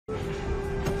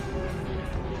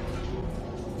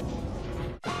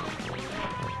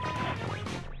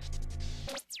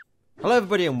Hello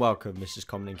everybody and welcome, this is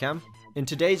Comodin Cam. In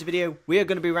today's video, we are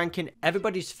going to be ranking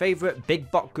everybody's favourite big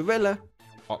bot gorilla,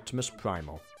 Optimus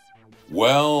Primal.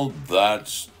 Well,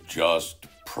 that's just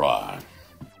prime.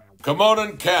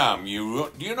 Comodin Cam, do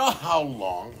you know how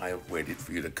long I have waited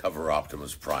for you to cover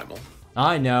Optimus Primal?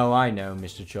 I know,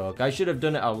 Mr. Chalk. I should have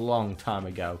done it a long time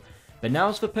ago, but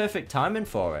now's the perfect timing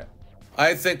for it.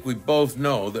 I think we both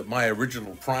know that my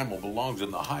original Primal belongs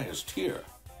in the highest tier.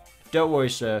 Don't worry,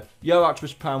 sir. Your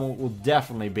Optimus Primal will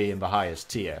definitely be in the highest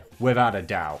tier, without a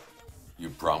doubt. You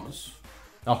promise?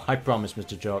 Oh, I promise,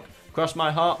 Mr. Chalk. Cross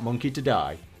my heart, monkey to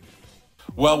die.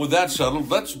 Well, with that settled,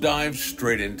 let's dive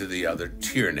straight into the other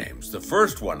tier names. The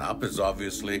first one up is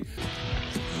obviously...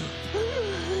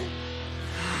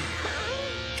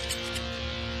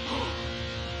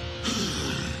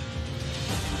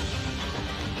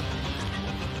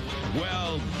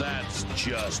 Well, that's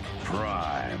just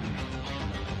prime.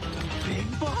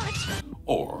 Big bot?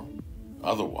 Or,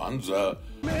 other ones, Man,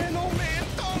 oh man,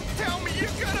 don't tell me you're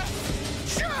gonna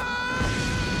jump!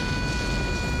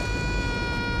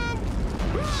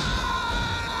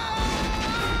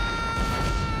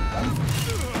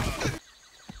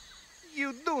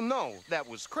 You do know that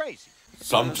was crazy.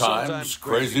 sometimes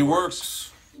crazy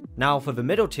works. Now for the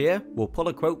middle tier, we'll pull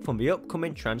a quote from the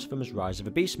upcoming Transformers Rise of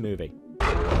the Beast movie.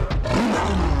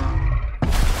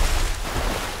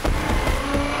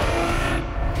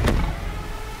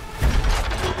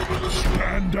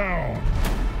 Stand down!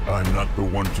 I'm not the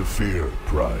one to fear,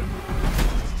 Prime.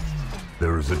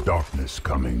 There is a darkness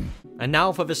coming. And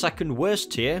now for the second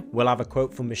worst tier, we'll have a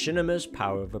quote from Machinima's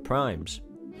Power of the Primes.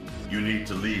 You need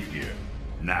to leave here,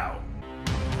 now.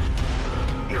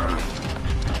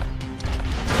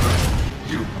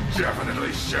 You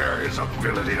definitely share his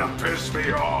ability to piss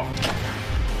me off.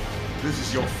 This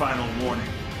is your final warning.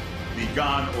 Be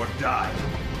gone or die.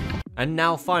 And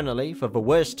now finally, for the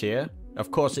worst tier, of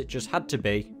course it just had to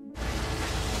be...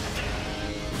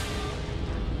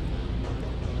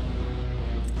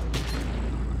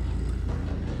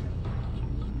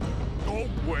 Oh,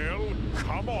 well,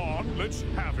 come on, let's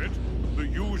have it. The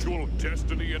usual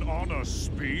destiny and honor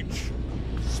speech.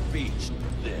 Speech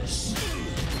this.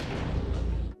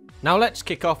 Now let's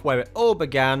kick off where it all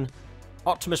began,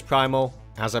 Optimus Primal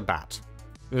as a bat.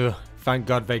 Ugh, thank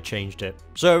God they changed it.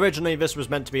 So originally this was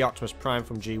meant to be Optimus Prime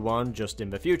from G1 just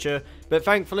in the future, but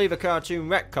thankfully the cartoon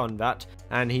retconned that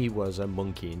and he was a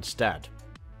monkey instead.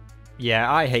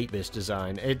 Yeah, I hate this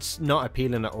design. It's not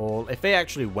appealing at all. If they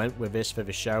actually went with this for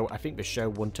the show, I think the show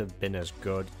wouldn't have been as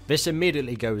good. This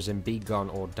immediately goes in be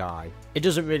gone or die. It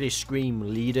doesn't really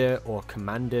scream leader or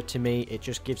commander to me, it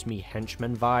just gives me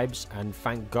henchman vibes, and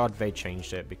thank God they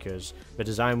changed it because the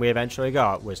design we eventually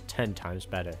got was 10 times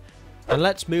better. And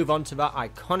let's move on to that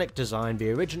iconic design,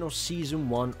 the original Season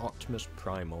 1 Optimus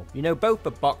Primal. You know, both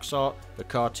the box art, the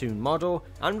cartoon model,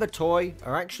 and the toy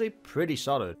are actually pretty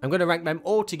solid. I'm going to rank them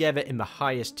all together in the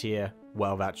highest tier,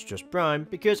 well that's just Prime,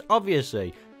 because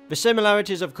obviously, the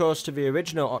similarities of course to the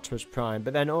original Optimus Prime,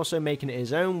 but then also making it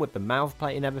his own with the mouth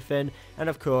plate and everything, and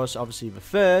of course, obviously the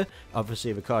fur.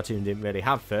 Obviously the cartoon didn't really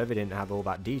have fur, they didn't have all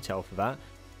that detail for that.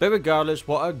 But regardless,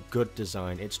 what a good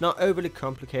design. It's not overly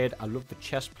complicated, I love the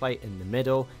chest plate in the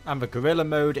middle, and the gorilla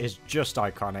mode is just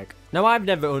iconic. Now I've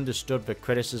never understood the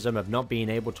criticism of not being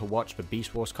able to watch the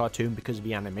Beast Wars cartoon because of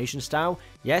the animation style.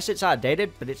 Yes, it's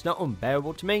outdated, but it's not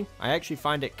unbearable to me. I actually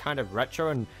find it kind of retro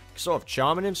and sort of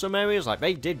charming in some areas. Like,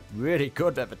 they did really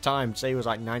good at the time, say it was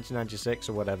like 1996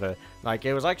 or whatever. Like,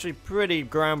 it was actually pretty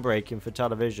groundbreaking for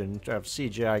television to have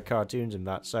CGI cartoons and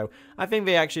that, so I think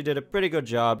they actually did a pretty good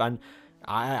job, and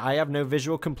I have no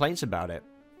visual complaints about it.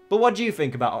 But what do you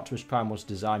think about Optimus Primal's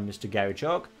design, Mr. Garry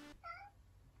Chalk?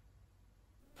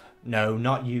 No,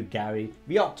 not you, Garry.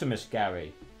 The Optimus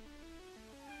Garry.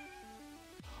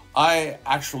 I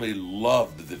actually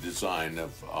loved the design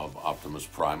of Optimus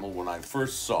Primal. When I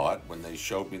first saw it, when they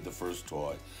showed me the first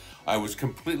toy, I was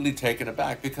completely taken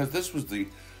aback because this was the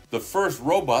first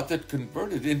robot that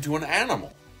converted into an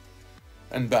animal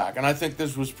and back. And I think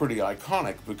this was pretty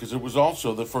iconic because it was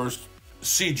also the first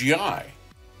CGI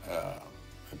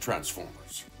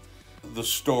Transformers. The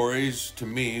stories to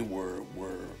me were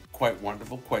quite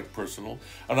wonderful, quite personal,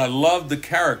 and I loved the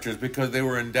characters because they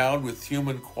were endowed with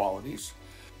human qualities.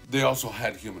 They also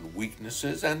had human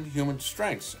weaknesses and human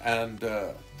strengths, and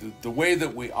the way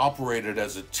that we operated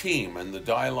as a team and the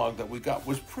dialogue that we got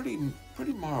was pretty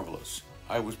marvelous.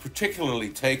 I was particularly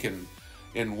taken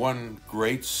in one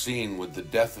great scene with the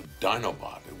death of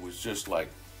Dinobot. It was just like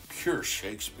pure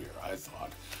Shakespeare, I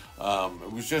thought.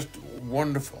 It was just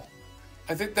wonderful.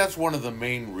 I think that's one of the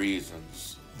main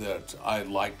reasons that I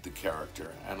liked the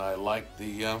character, and I liked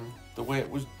the way it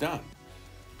was done.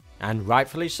 And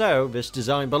rightfully so, this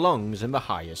design belongs in the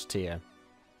highest tier.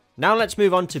 Now let's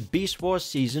move on to Beast Wars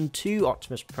Season 2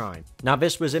 Optimus Prime. Now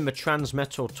this was in the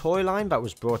Transmetal toy line that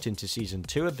was brought into Season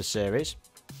 2 of the series.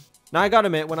 Now I gotta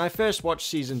admit, when I first watched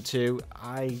Season 2,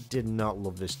 I did not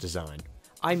love this design.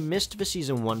 I missed the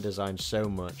Season 1 design so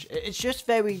much. It's just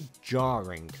very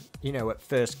jarring, you know, at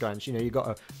first glance. You know, you got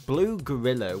a blue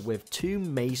gorilla with 2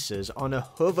 maces on a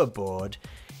hoverboard.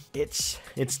 It's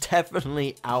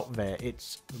definitely out there.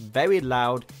 It's very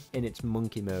loud in its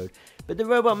monkey mode. But the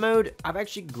robot mode, I've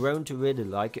actually grown to really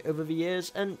like it over the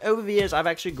years. And over the years, I've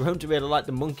actually grown to really like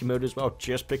the monkey mode as well,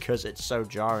 just because it's so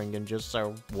jarring and just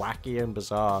so wacky and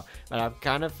bizarre. And I've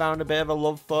kind of found a bit of a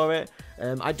love for it.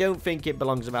 I don't think it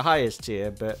belongs in the highest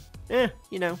tier, but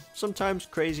you know, sometimes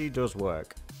crazy does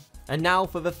work. And now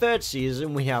for the 3rd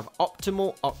season, we have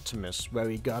Optimal Optimus, where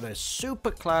we got a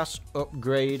super class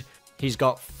upgrade. He's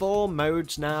got 4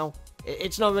 modes now.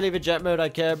 It's not really the jet mode I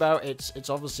care about.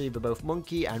 It's obviously the both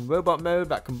monkey and robot mode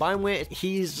that combine with it.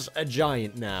 He's a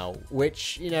giant now,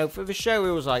 which, you know, for the show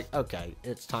it was like, okay,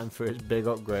 it's time for his big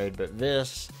upgrade. But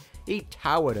this, he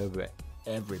towered over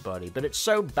everybody. But it's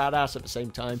so badass at the same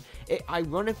time. It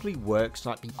ironically works,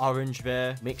 like the orange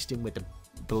there mixed in with the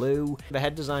blue. The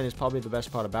head design is probably the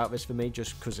best part about this for me,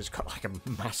 just because it's got like a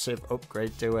massive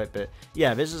upgrade to it. But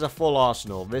yeah, this is a full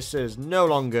arsenal. This is no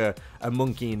longer a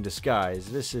monkey in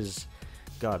disguise. This is,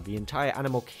 God, the entire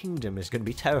animal kingdom is going to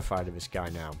be terrified of this guy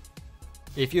now.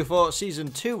 If you thought Season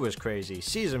 2 was crazy,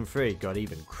 Season 3 got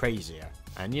even crazier.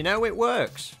 And you know, it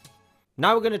works.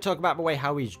 Now we're going to talk about the way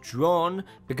how he's drawn,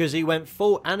 because he went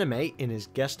full anime in his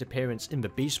guest appearance in the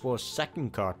Beast Wars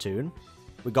 2nd cartoon.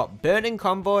 We got Burning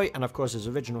Convoy, and of course his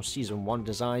original Season 1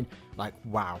 design. Like,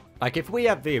 wow. Like, if we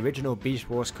had the original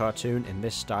Beast Wars cartoon in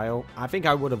this style, I think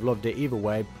I would have loved it either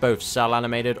way, both cel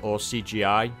animated or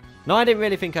CGI. Now, I didn't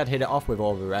really think I'd hit it off with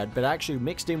all the red, but actually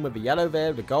mixed in with the yellow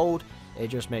there, the gold, it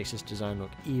just makes this design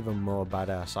look even more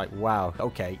badass. Like, wow,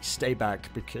 okay, stay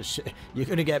back, because you're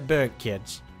gonna get burnt,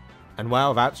 kids. And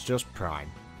well, that's just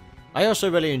Prime. I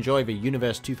also really enjoy the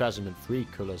Universe 2003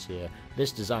 colours here.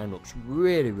 This design looks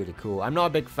really, really cool. I'm not a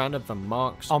big fan of the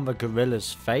marks on the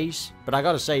gorilla's face, but I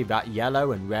gotta say that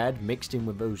yellow and red mixed in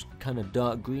with those kind of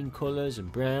dark green colours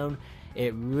and brown,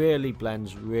 it really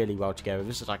blends really well together.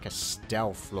 This is like a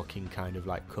stealth looking kind of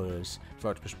like colours for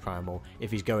Optimus Primal if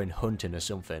he's going hunting or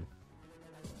something.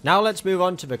 Now let's move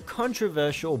on to the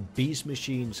controversial Beast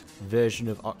Machines version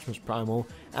of Optimus Primal,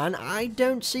 and I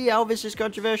don't see how this is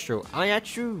controversial. I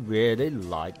actually really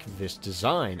like this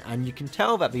design, and you can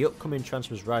tell that the upcoming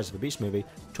Transformers Rise of the Beast movie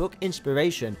took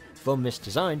inspiration from this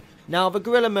design. Now the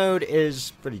gorilla mode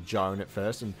is pretty jarring at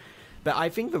first, but I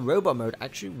think the robot mode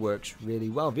actually works really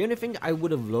well. The only thing I would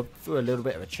have loved for a little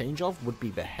bit of a change of would be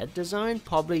the head design,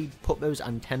 probably put those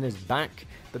antennas back.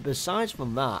 But besides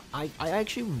from that, I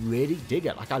actually really dig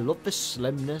it. Like, I love the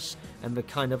slimness and the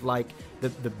kind of like the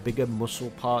bigger muscle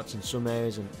parts in some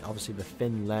areas, and obviously the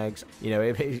thin legs. You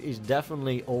know, he's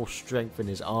definitely all strength in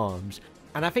his arms.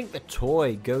 And I think the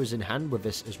toy goes in hand with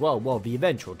this as well. Well, the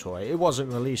eventual toy. It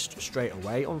wasn't released straight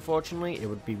away, unfortunately. It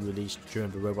would be released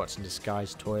during the Robots in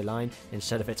Disguise toy line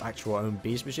instead of its actual own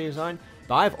Beast Machines line.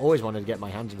 But I've always wanted to get my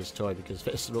hands on this toy because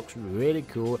this looks really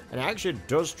cool. And it actually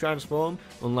does transform,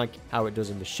 unlike how it does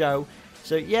in the show.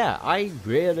 So yeah, I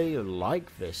really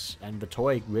like this. And the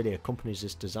toy really accompanies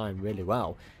this design really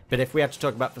well. But if we had to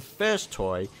talk about the first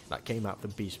toy that came out for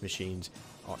Beast Machines,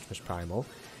 Optimus Primal,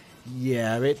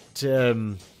 yeah,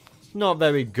 not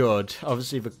very good.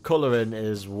 Obviously, the colouring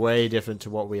is way different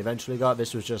to what we eventually got.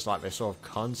 This was just like the sort of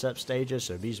concept stages,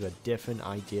 so these were different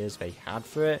ideas they had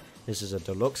for it. This is a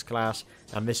deluxe class,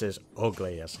 and this is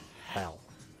ugly as hell.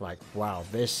 Like, wow,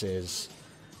 this is...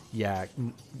 Yeah,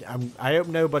 I hope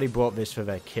nobody bought this for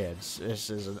their kids. This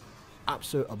is an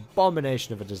absolute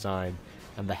abomination of a design.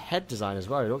 And the head design as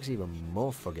well, it looks even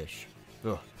more thuggish.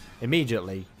 Ugh.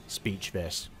 Immediately, speech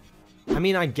this. I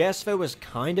mean, I guess there was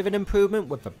kind of an improvement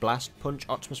with the Blast Punch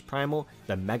Optimus Primal,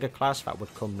 the Mega Class that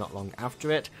would come not long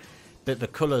after it, but the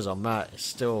colours on that is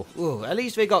still... Ooh, at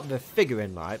least they got the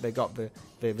figurine right, they got the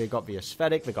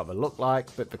aesthetic, they got the look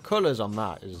like, but the colours on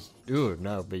that is... Ooh,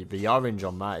 no, the orange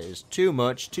on that is too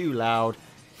much, too loud.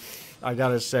 I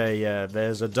gotta say,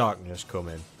 there's a darkness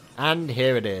coming. And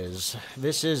here it is.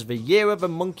 This is the Year of the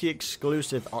Monkey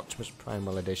exclusive Optimus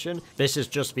Primal edition. This is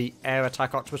just the Air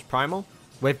Attack Optimus Primal,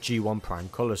 with G1 Prime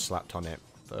colours slapped on it.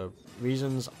 For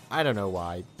reasons, I don't know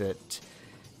why, but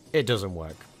it doesn't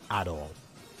work at all.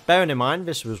 Bearing in mind,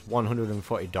 this was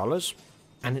 $140,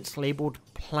 and it's labelled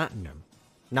Platinum.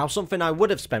 Now, something I would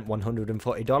have spent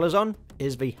 $140 on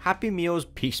is the Happy Meals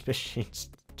Beast Machines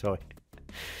toy.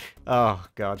 Oh,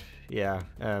 God, yeah.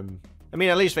 I mean,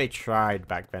 at least they tried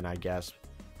back then, I guess.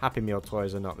 Happy Meal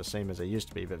toys are not the same as they used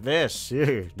to be, but this,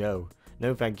 no.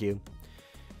 No thank you.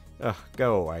 Ugh,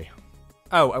 go away.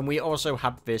 Oh, and we also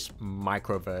have this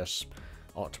Microverse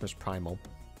Optimus Primal.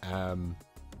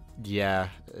 Yeah,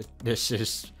 this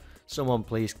is... Someone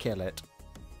please kill it.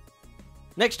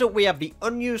 Next up, we have the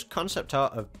unused concept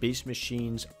art of Beast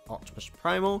Machine's Optimus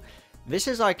Primal. This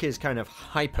is like his kind of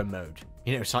hyper mode.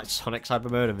 You know, it's like Sonic's hyper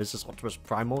mode and this is Optimus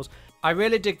Primal's. I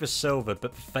really dig the silver,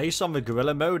 but the face on the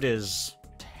gorilla mode is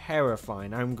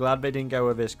terrifying. I'm glad they didn't go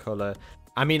with this color.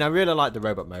 I mean, I really like the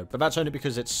robot mode, but that's only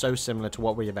because it's so similar to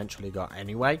what we eventually got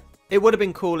anyway. It would have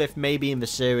been cool if maybe in the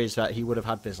series that he would have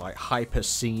had this like hyper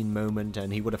scene moment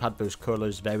and he would have had those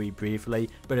colors very briefly.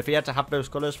 But if he had to have those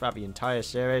colors throughout the entire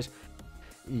series,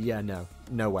 yeah,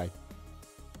 no way.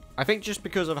 I think just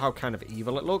because of how kind of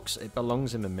evil it looks, it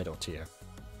belongs in the middle tier.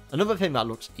 Another thing that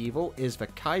looks evil is the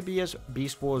Kaibia's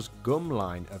Beast Wars gum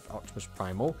line of Optimus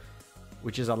Primal,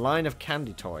 which is a line of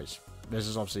candy toys. This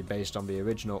is obviously based on the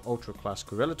original Ultra Class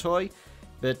Gorilla toy,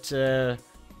 but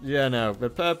yeah, no, the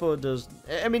purple does.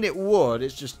 I mean, it would. It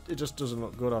just doesn't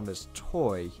look good on this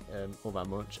toy all that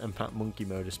much, and Pat Monkey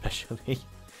mode especially.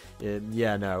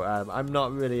 Yeah, no, I'm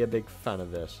not really a big fan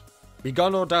of this. Be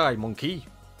gone or die, monkey.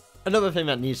 Another thing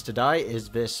that needs to die is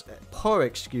this poor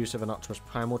excuse of an Optimus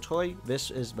Primal toy. This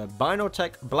is the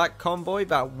Binotech Black Convoy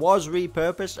that was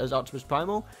repurposed as Optimus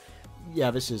Primal.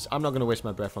 Yeah, this is... I'm not going to waste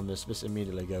my breath on this. This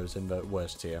immediately goes in the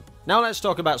worst tier. Now let's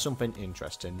talk about something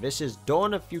interesting. This is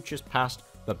Dawn of Futures Past,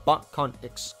 the BotCon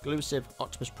exclusive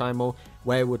Optimus Primal,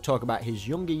 where it would talk about his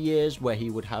younger years, where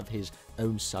he would have his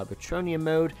own Cybertronian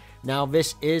mode. Now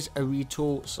this is a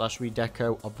retool /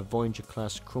 redeco of the Voyager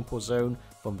class Crumple Zone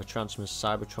from the Transformers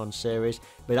Cybertron series,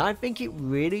 but I think it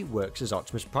really works as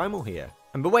Optimus Primal here.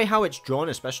 And the way how it's drawn,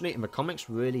 especially in the comics,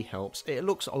 really helps. It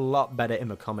looks a lot better in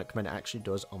the comic than it actually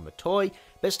does on the toy,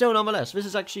 but still nonetheless, this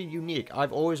is actually unique.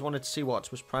 I've always wanted to see what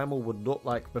Optimus Primal would look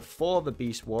like before the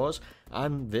Beast Wars,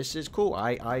 and this is cool.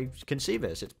 I can see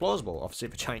this. It's plausible. Obviously,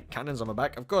 the giant cannons on the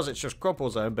back. Of course, it's just Crumple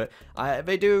Zone, but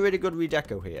they do a really good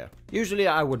redeco here. Usually,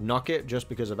 I would knock it just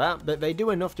because of that, but they do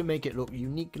enough to make it look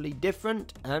uniquely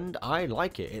different, and I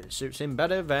like it. It suits him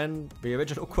better than the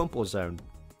original Crumple Zone.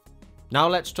 Now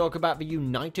let's talk about the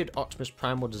United Optimus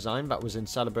Primal design that was in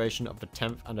celebration of the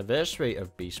 10th anniversary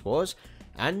of Beast Wars.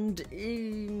 And,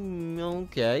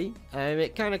 okay,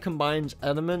 it kind of combines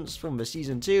elements from the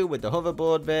Season 2 with the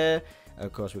hoverboard there.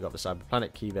 Of course, we got the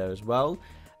Cyberplanet key there as well.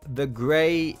 The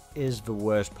grey is the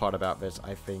worst part about this,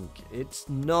 I think. It's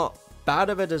not bad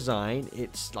of a design.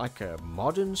 It's like a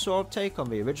modern sort of take on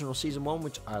the original Season 1,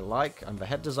 which I like. And the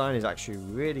head design is actually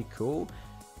really cool.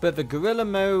 But the Gorilla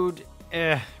mode...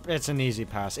 it's an easy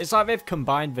pass. It's like they've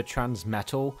combined the trans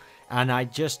metal, and I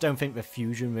just don't think the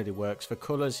fusion really works. The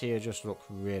colours here just look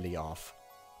really off.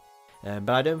 But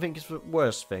I don't think it's the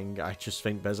worst thing. I just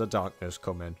think there's a darkness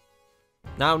coming.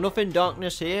 Now, nothing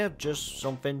darkness here, just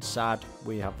something sad.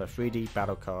 We have the 3D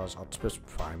battle cars Optimus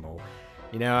Primal.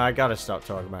 You know, I gotta stop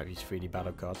talking about these 3D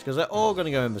battle cars, because they're all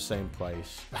gonna go in the same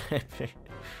place.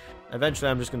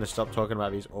 Eventually, I'm just going to stop talking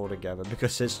about these altogether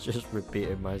because it's just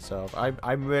repeating myself.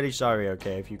 I'm really sorry,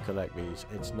 okay, if you collect these.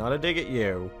 It's not a dig at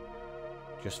you,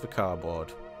 just the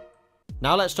cardboard.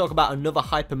 Now let's talk about another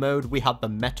hyper mode. We have the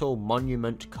Metal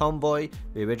Monument Convoy,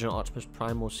 the original Optimus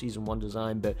Primal Season 1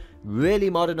 design, but really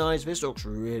modernized. This looks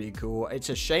really cool. It's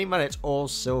a shame that it's all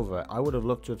silver. I would have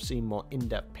loved to have seen more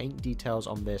in-depth paint details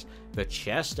on this. The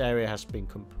chest area has been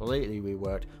completely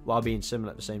reworked while being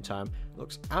similar at the same time.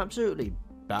 Looks absolutely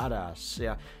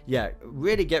badass. Yeah,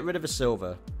 really get rid of the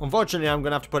silver. Unfortunately, I'm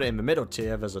gonna have to put it in the middle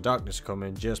tier. There's a darkness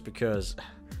coming just because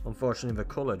unfortunately the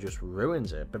color just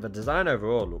ruins it, but the design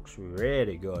overall looks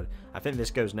really good. I think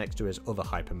this goes next to his other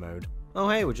hyper mode. Oh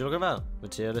hey, would you look at that? The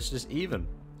tier list is even.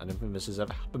 I don't think this has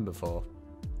ever happened before.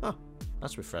 Oh,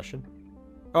 that's refreshing.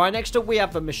 Alright, next up we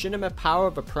have the Machinima Power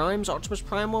of the Primes Optimus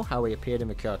Primal, how he appeared in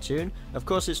the cartoon. Of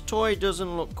course, his toy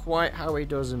doesn't look quite how he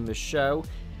does in the show.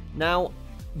 Now,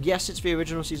 yes, it's the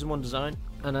original Season 1 design,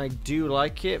 and I do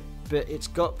like it, but it's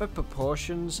got the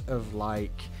proportions of,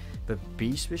 like, the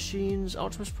Beast Machine's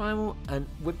Optimus Primal, and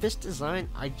with this design,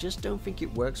 I just don't think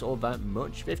it works all that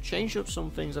much. They've changed up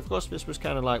some things. Of course, this was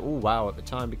kind of like, oh wow, at the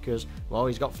time, because, well,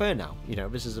 he's got fur now. You know,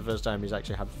 this is the first time he's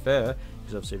actually had fur,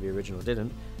 because obviously the original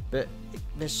didn't. But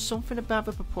there's something about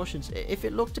the proportions. If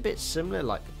it looked a bit similar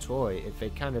like the toy, if they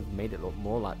kind of made it look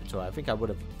more like the toy, I think I would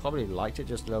have probably liked it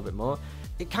just a little bit more.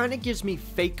 It kind of gives me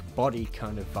fake body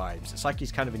kind of vibes. It's like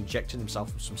he's kind of injecting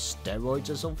himself with some steroids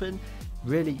or something.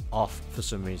 Really off for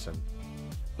some reason.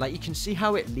 Like, you can see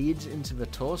how it leads into the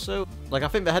torso. Like, I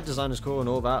think the head design is cool and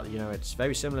all that, you know, it's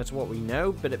very similar to what we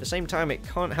know, but at the same time, it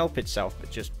can't help itself but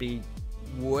just be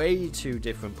way too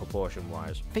different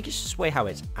proportion-wise. I think it's just the way how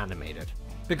it's animated.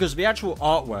 Because the actual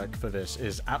artwork for this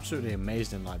is absolutely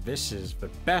amazing. Like, this is the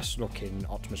best looking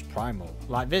Optimus Primal.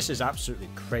 Like, this is absolutely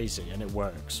crazy, and it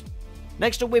works.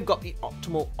 Next up, we've got the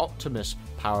Optimal Optimus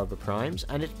Power of the Primes,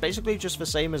 and it's basically just the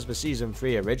same as the Season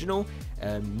 3 original.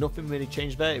 Nothing really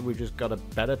changed there, we just got a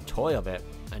better toy of it.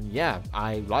 And yeah,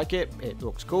 I like it, it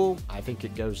looks cool, I think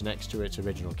it goes next to its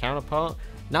original counterpart.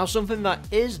 Now, something that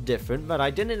is different that I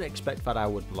didn't expect that I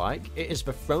would like, it is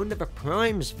the Throne of the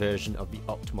Primes version of the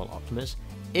Optimal Optimus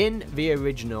in the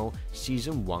original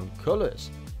Season 1 colours.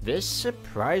 This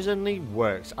surprisingly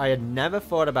works. I had never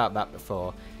thought about that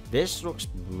before. This looks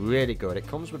really good. It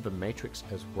comes with the Matrix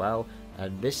as well,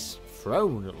 and this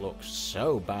throne looks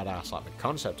so badass. Like, the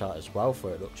concept art as well for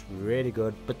it looks really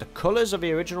good, but the colours of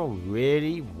the original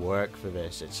really work for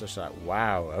this. It's just like,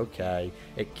 wow, okay.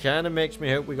 It kind of makes me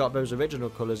hope we got those original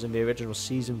colours in the original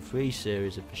Season 3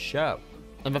 series of the show.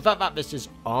 And the fact that this is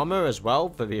armor as well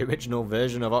for the original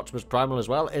version of Optimus Primal as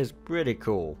well is pretty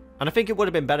cool. And I think it would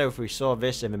have been better if we saw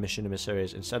this in the Machinima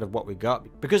series instead of what we got,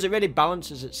 because it really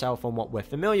balances itself on what we're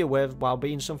familiar with while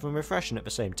being something refreshing at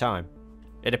the same time.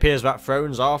 It appears that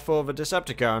thrones are for the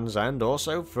Decepticons and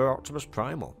also for Optimus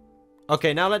Primal.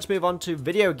 Okay, now let's move on to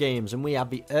video games, and we have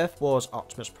the Earth Wars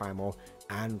Optimus Primal,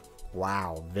 and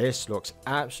wow, this looks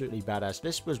absolutely badass.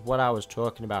 This was what I was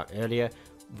talking about earlier.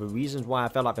 The reasons why I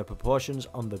felt like the proportions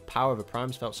on the Power of the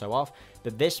Primes felt so off,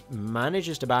 but this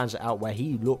manages to balance it out where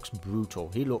he looks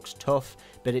brutal, he looks tough,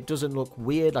 but it doesn't look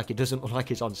weird, like it doesn't look like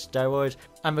it's on steroids.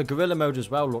 And the gorilla mode as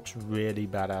well looks really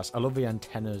badass. I love the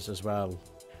antennas as well.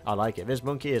 I like it. This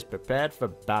monkey is prepared for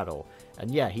battle.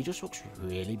 And yeah, he just looks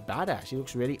really badass. He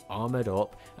looks really armored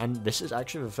up. And this is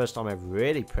actually the first time I've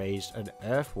really praised an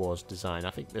Earth Wars design. I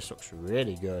think this looks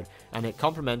really good. And it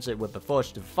complements it with the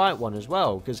Forged to Fight one as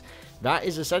well, because that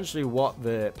is essentially what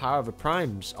the Power of the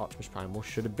Primes Optimus Primal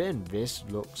should have been. This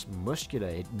looks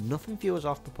muscular. Nothing feels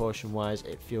off proportion wise.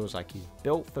 It feels like he's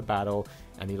built for battle,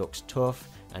 and he looks tough,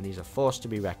 and he's a force to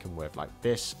be reckoned with. Like,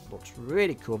 this looks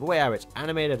really cool. The way how it's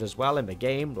animated as well in the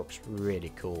game looks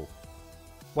really cool.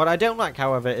 What I don't like,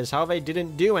 however, is how they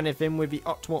didn't do anything with the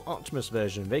Optimal Optimus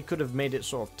version. They could have made it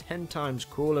sort of 10 times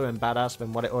cooler and badass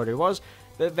than what it already was,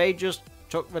 but they just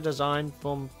took the design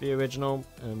from the original,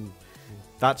 and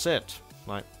that's it.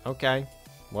 Like, okay,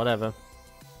 whatever.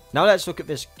 Now let's look at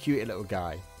this cutie little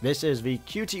guy. This is the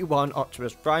QT1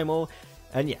 Optimus Primal,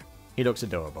 and yeah, he looks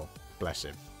adorable. Bless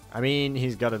him. I mean,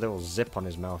 he's got a little zip on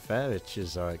his mouth there, which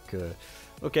is like,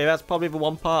 okay, that's probably the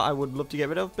one part I would love to get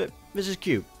rid of, but this is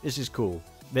cute. This is cool.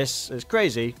 This is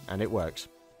crazy, and it works.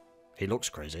 He looks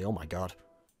crazy, oh my god.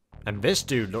 And this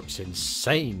dude looks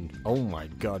insane. Oh my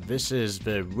god, this is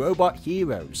the Robot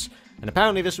Heroes. And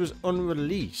apparently this was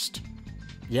unreleased.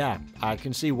 Yeah, I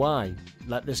can see why.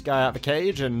 Let this guy out of the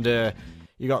cage, and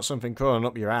you got something crawling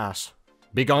up your ass.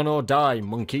 Be gone or die,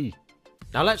 monkey.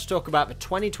 Now let's talk about the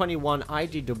 2021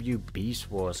 IDW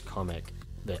Beast Wars comic.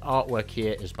 The artwork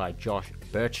here is by Josh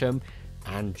Burcham,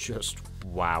 and just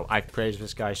wow, I've praised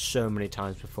this guy so many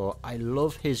times before. I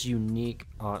love his unique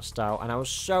art style, and I was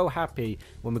so happy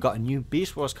when we got a new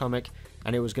Beast Wars comic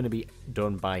and it was going to be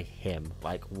done by him.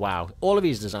 Like, wow, all of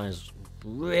these designs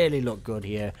really look good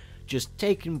here. Just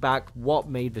taking back what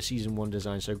made the Season 1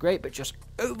 design so great, but just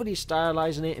overly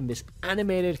stylizing it in this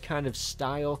animated kind of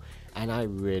style, and I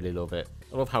really love it.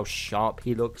 I love how sharp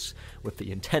he looks with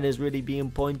the antennas really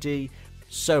being pointy.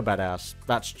 So badass.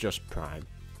 That's just Prime.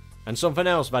 And something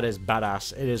else that is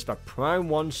badass, it is the Prime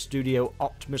 1 Studio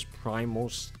Optimus Primal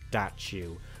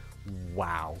statue.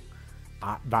 Wow.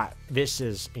 This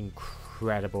is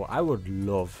incredible. I would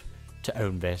love to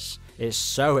own this. It's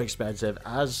so expensive,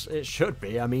 as it should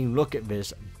be. I mean, look at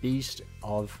this beast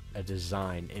of a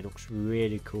design. It looks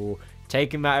really cool.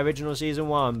 Taking that original Season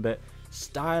 1, but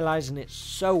stylizing it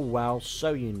so well,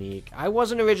 so unique. I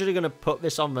wasn't originally going to put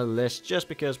this on the list just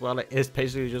because, well, it is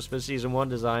basically just for Season 1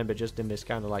 design, but just in this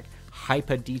kind of like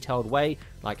hyper detailed way,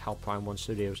 like how Prime 1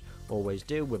 Studios always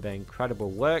do with their incredible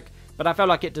work. But I felt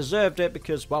like it deserved it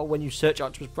because, well, when you search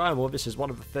Optimus Primal, this is one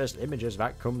of the first images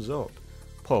that comes up.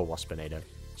 Poor Waspinator.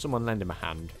 Someone lend him a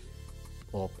hand,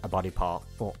 or a body part,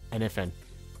 or anything.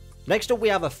 Next up, we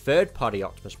have a third-party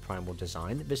Optimus Primal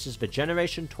design. This is the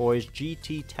Generation Toys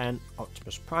GT10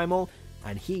 Optimus Primal,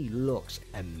 and he looks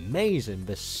amazing.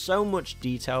 There's so much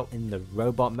detail in the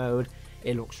robot mode.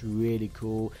 It looks really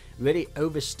cool, really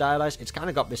over-stylized. It's kind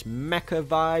of got this mecha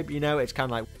vibe, you know? It's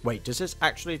kind of like, wait, does this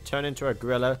actually turn into a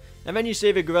gorilla? And then you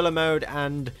see the gorilla mode,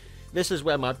 and this is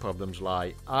where my problems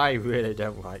lie. I really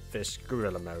don't like this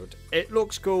gorilla mode. It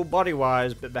looks cool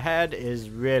body-wise, but the head is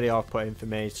really off-putting for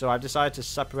me, so I've decided to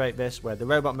separate this where the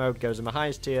robot mode goes in the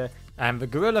highest tier, and the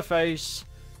gorilla face,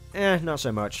 not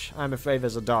so much. I'm afraid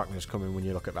there's a darkness coming when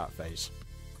you look at that face.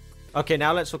 Okay,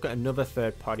 now let's look at another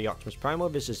third-party Optimus Primal.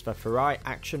 This is the Ferrari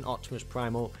Action Optimus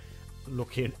Primal,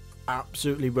 looking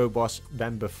absolutely robust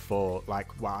than before.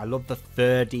 Like, wow, I love the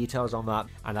fur details on that,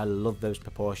 and I love those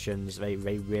proportions. They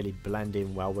really blend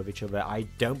in well with each other. I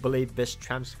don't believe this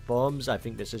transforms. I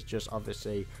think this is just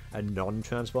obviously a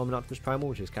non-transforming Optimus Primal,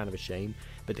 which is kind of a shame.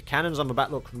 But the cannons on the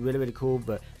back look really cool,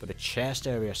 but the chest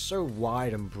area is so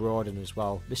wide and broadened as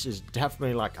well. This is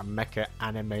definitely like a mecha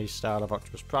anime style of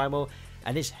Optimus Primal,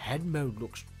 and his head mode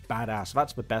looks badass.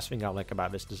 That's the best thing I like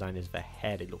about this design, is the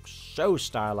head. It looks so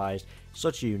stylized,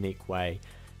 such a unique way.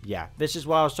 Yeah, this is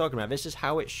what I was talking about. This is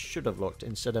how it should have looked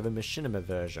instead of a machinima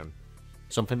version.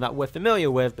 Something that we're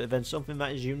familiar with, but then something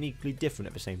that is uniquely different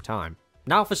at the same time.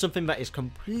 Now for something that is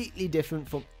completely different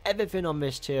from everything on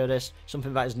this tier list,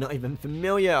 something that is not even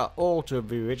familiar at all to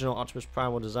the original Optimus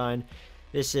Primal design.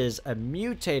 This is a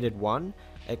mutated one,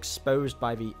 exposed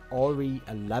by the Ori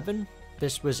 11.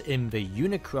 This was in the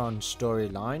Unicron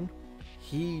storyline.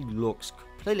 He looks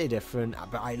completely different,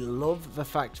 but I love the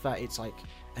fact that it's like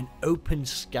an open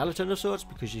skeleton of sorts,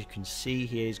 because you can see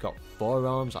here he's got 4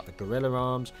 arms, like the gorilla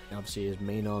arms, and obviously his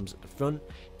main arms at the front.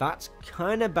 That's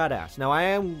kind of badass. Now I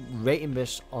am rating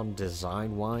this on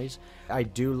design wise. I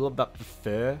do love that the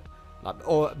fur,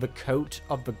 or the coat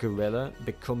of the gorilla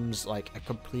becomes like a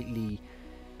completely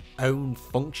own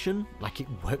function, like it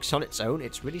works on its own.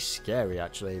 It's really scary,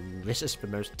 actually. This is the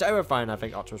most terrifying I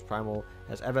think Optimus Primal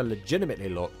has ever legitimately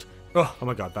looked. Oh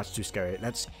my god, that's too scary.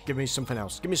 Let's give me something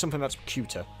else. Give me something that's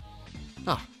cuter.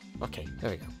 Okay,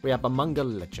 there we go. We have the Manga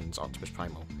Legends Optimus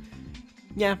Primal.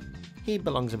 Yeah, he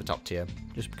belongs in the top tier,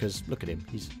 just because look at him.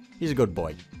 He's a good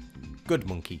boy. Good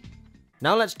monkey.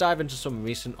 Now let's dive into some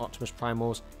recent Optimus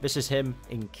Primals. This is him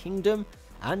in Kingdom.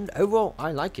 And overall,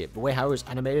 I like it. The way how it was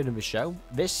animated in the show,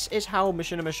 this is how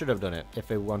Machinima should have done it if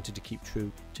they wanted to keep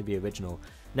true to the original.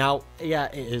 Now, yeah,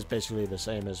 it is basically the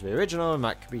same as the original, and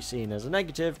that could be seen as a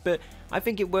negative, but I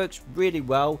think it works really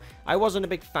well. I wasn't a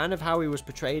big fan of how he was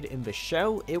portrayed in the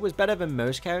show. It was better than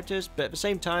most characters, but at the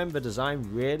same time, the design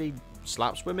really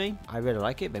slaps with me. I really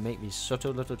like it. They make these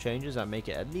subtle little changes that make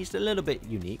it at least a little bit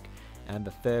unique, and the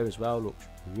fur as well looks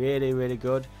really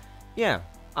good. Yeah,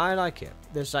 I like it.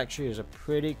 This actually is a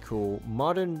pretty cool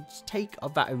modern take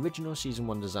of that original Season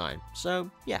 1 design.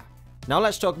 So, yeah. Now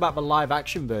let's talk about the live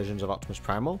action versions of Optimus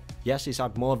Primal. Yes, he's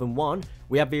had more than one.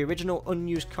 We have the original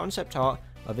unused concept art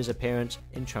of his appearance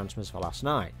in Transformers: The Last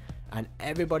Knight. And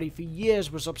everybody for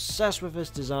years was obsessed with this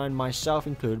design, myself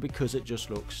included, because it just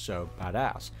looks so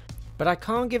badass. But I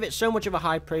can't give it so much of a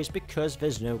high praise because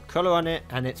there's no colour on it,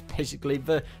 and it's basically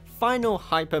the final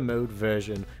hyper mode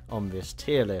version on this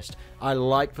tier list. I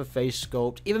like the face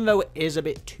sculpt, even though it is a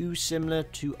bit too similar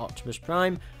to Optimus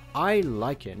Prime. I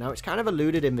like it. Now it's kind of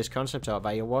alluded in this concept art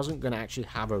that he wasn't going to actually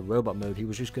have a robot mode. He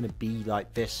was just going to be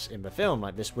like this in the film.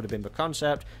 Like this would have been the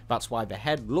concept. That's why the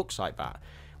head looks like that,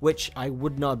 which I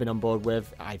would not have been on board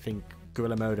with. I think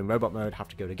gorilla mode and robot mode have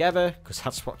to go together because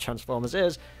that's what Transformers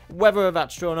is. Whether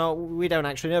that's true or not, we don't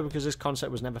actually know because this concept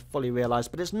was never fully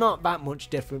realized, but it's not that much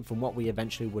different from what we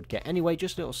eventually would get anyway,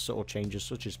 just little subtle changes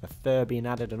such as the fur being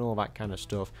added and all that kind of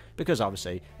stuff, because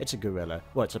obviously it's a gorilla.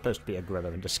 Well, it's supposed to be a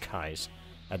gorilla in disguise.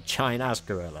 A giant-ass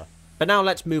gorilla. But now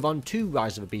let's move on to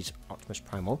Rise of the Beast Optimus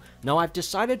Primal. Now I've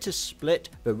decided to split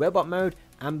the robot mode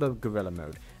and the gorilla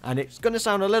mode. And it's going to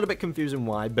sound a little bit confusing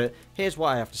why, but here's what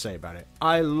I have to say about it.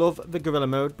 I love the gorilla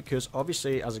mode because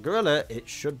obviously as a gorilla, it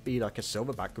should be like a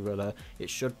silverback gorilla. It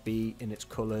should be in its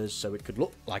colors so it could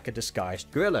look like a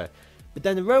disguised gorilla. But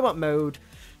then the robot mode,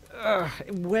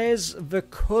 where's the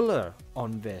color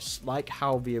on this? Like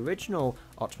how the original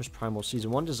Optimus Primal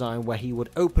Season 1 design, where he would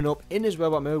open up in his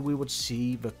robot mode, we would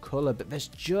see the color, but there's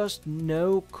just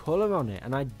no color on it.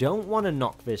 And I don't want to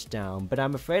knock this down, but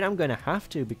I'm afraid I'm going to have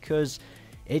to because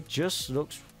it just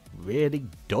looks really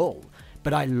dull.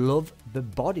 But I love the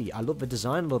body, I love the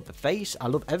design, I love the face, I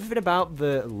love everything about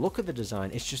the look of the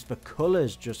design. It's just the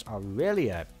colors just are really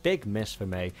a big miss for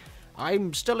me.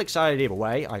 I'm still excited either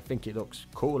way. I think it looks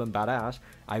cool and badass.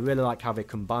 I really like how they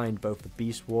combined both the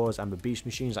Beast Wars and the Beast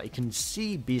Machines. Like you can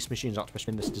see Beast Machines Optimus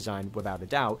in this design without a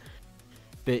doubt.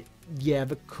 But yeah,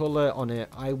 the color on it,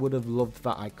 I would have loved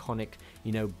that iconic,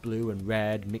 you know, blue and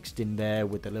red mixed in there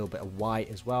with a little bit of white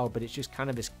as well. But it's just kind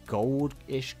of this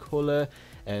gold-ish color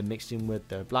mixed in with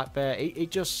the black bear.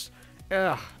 It just...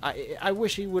 I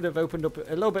wish he would have opened up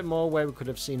a little bit more where we could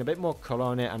have seen a bit more color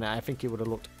on it, and I think it would have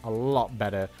looked a lot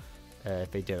better.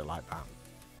 if they did it like that.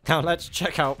 Now let's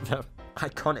check out the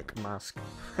iconic mask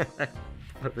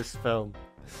for this film.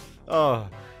 Oh,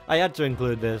 I had to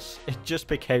include this. It just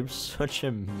became such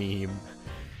a meme.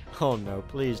 Oh no,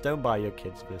 please don't buy your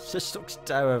kids this. This looks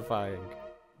terrifying.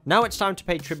 Now it's time to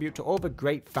pay tribute to all the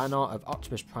great fan art of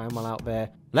Optimus Primal out there.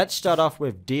 Let's start off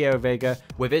with Dio Vega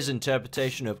with his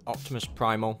interpretation of Optimus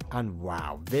Primal. And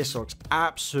wow, this looks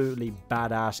absolutely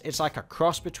badass. It's like a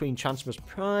cross between Optimus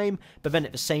Prime, but then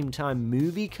at the same time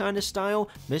movie kind of style.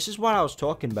 This is what I was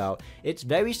talking about. It's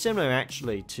very similar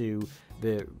actually to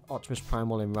the Optimus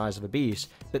Primal in Rise of the Beast,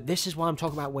 but this is what I'm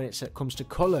talking about when it comes to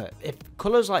color. If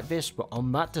colors like this were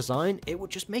on that design, it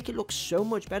would just make it look so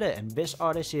much better, and this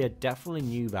artist here definitely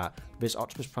knew that this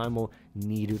Optimus Primal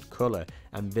needed color,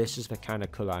 and this is the kind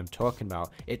of color I'm talking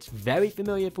about. It's very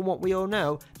familiar from what we all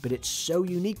know, but it's so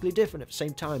uniquely different at the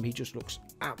same time. He just looks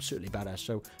absolutely badass,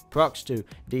 so props to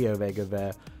Dio Vega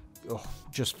there. Oh,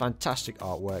 just fantastic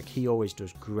artwork. He always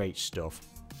does great stuff.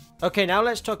 Okay, now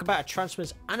let's talk about a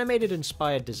Transformers animated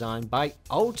inspired design by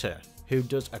Alter, who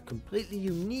does a completely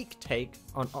unique take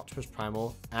on Optimus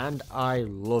Primal, and I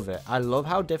love it. I love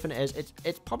how different it is.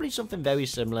 It's probably something very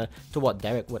similar to what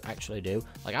Derek would actually do.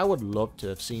 Like, I would love to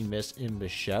have seen this in the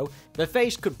show. The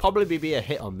face could probably be a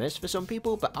hit or miss for some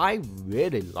people, but I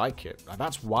really like it.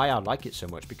 That's why I like it so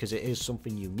much, because it is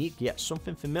something unique, yet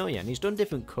something familiar, and he's done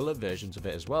different color versions of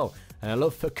it as well. And I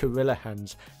love the gorilla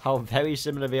hands, how very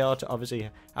similar they are to obviously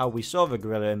how we saw the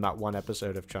gorilla in that one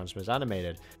episode of Transformers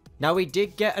Animated. Now, we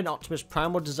did get an Optimus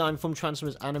Primal design from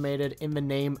Transformers Animated in the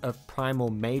name of Primal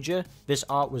Major. This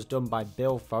art was done by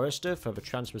Bill Forrester for the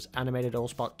Transformers Animated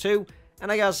Allspark 2,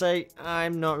 and I gotta say,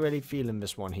 I'm not really feeling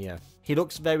this one here. He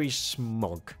looks very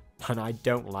smug, and I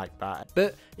don't like that.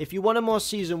 But if you want a more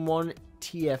Season 1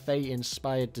 TFA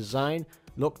inspired design,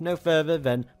 look no further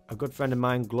than a good friend of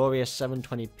mine, Glorious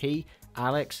 720p,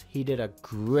 Alex. He did a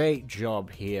great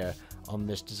job here on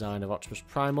this design of Optimus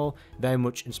Primal, very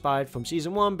much inspired from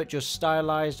Season 1, but just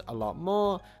stylized a lot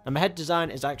more. And the head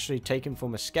design is actually taken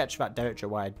from a sketch that Derek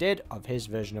Jawire did of his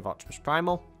version of Optimus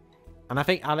Primal. And I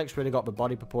think Alex really got the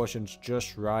body proportions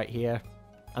just right here.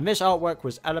 And this artwork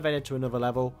was elevated to another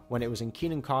level when it was in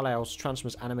Keenan Carlisle's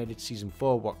Transformers Animated Season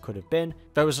 4 What Could Have Been.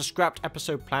 There was a scrapped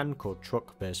episode planned called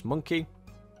Truck vs. Monkey.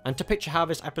 And to picture how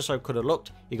this episode could have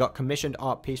looked, he got commissioned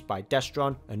art piece by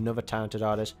Destron, another talented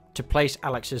artist, to place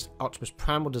Alex's Optimus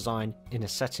Primal design in a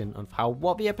setting of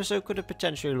what the episode could have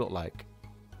potentially looked like.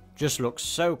 Just looks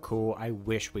so cool. I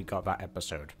wish we got that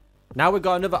episode. Now we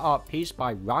got another art piece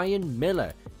by Ryan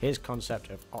Miller, his concept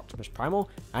of Optimus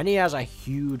Primal, and he has a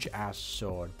huge ass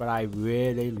sword, but I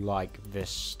really like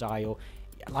this style.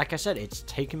 Like I said, it's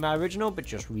taking my original but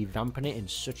just revamping it in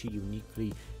such a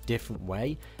uniquely different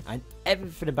way, and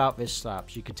everything about this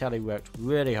slaps. You can tell he worked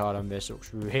really hard on this. It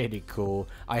looks really cool.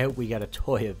 I hope we get a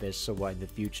toy of this somewhere in the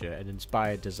future, an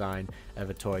inspired design of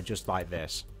a toy just like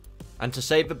this. And to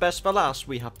save the best for last,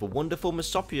 we have the wonderful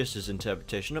Mesopius'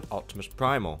 interpretation of Optimus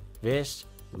Primal. This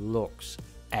looks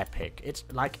epic. It's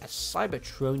like a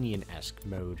Cybertronian-esque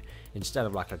mode instead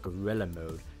of like a gorilla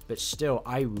mode. But still,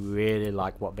 I really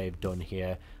like what they've done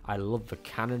here. I love the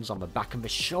cannons on the back and the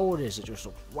shoulders. It just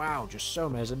looks, wow, just so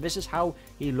amazing. This is how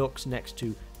he looks next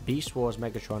to Beast Wars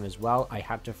Megatron as well. I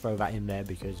had to throw that in there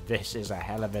because this is a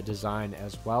hell of a design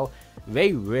as well.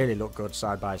 They really look good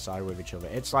side by side with each other.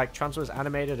 It's like Transformers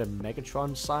Animated and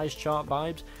Megatron size chart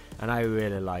vibes, and I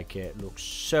really like it. It looks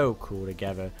so cool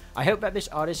together. I hope that this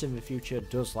artist in the future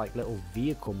does like little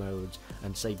vehicle modes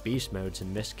and say beast modes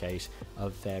in this case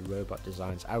of their robot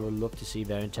designs. I would love to see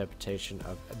their interpretation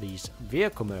of these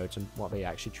vehicle modes and what they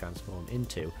actually transform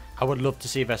into. I would love to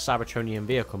see their Cybertronian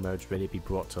vehicle modes really be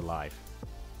brought to life.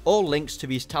 All links to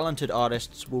these talented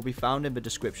artists will be found in the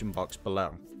description box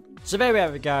below. So there we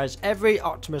have it, guys, every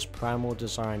Optimus Primal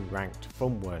design ranked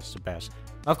from worst to best.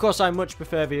 Of course, I much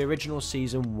prefer the original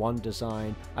Season 1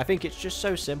 design. I think it's just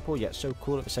so simple yet so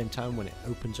cool at the same time when it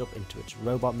opens up into its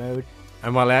robot mode,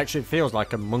 and while it actually feels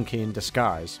like a monkey in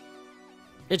disguise.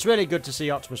 It's really good to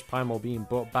see Optimus Primal being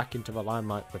brought back into the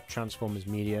limelight with Transformers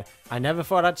media. I never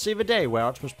thought I'd see the day where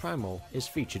Optimus Primal is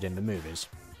featured in the movies.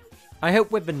 I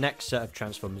hope with the next set of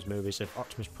Transformers movies, if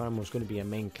Optimus Primal is going to be a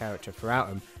main character throughout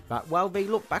them, that well, they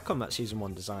look back on that Season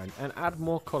 1 design and add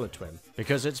more colour to him,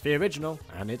 because it's the original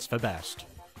and it's the best.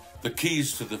 The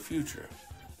keys to the future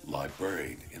lie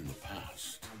buried in the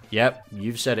past. Yep,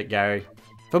 you've said it, Gary.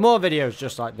 For more videos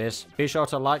just like this, be sure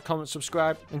to like, comment,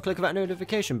 subscribe, and click that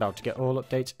notification bell to get all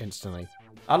updates instantly.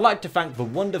 I'd like to thank the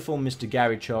wonderful Mr.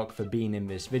 Garry Chalk for being in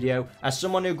this video. As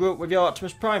someone who grew up with your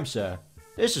Optimus Prime, sir,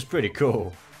 this is pretty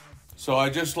cool. So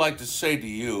I'd just like to say to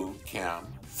you, Cam,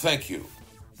 thank you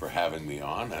for having me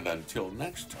on, and until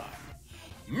next time.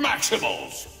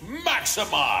 Maximals,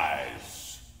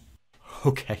 maximize!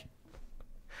 Okay.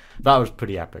 That was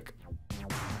pretty epic.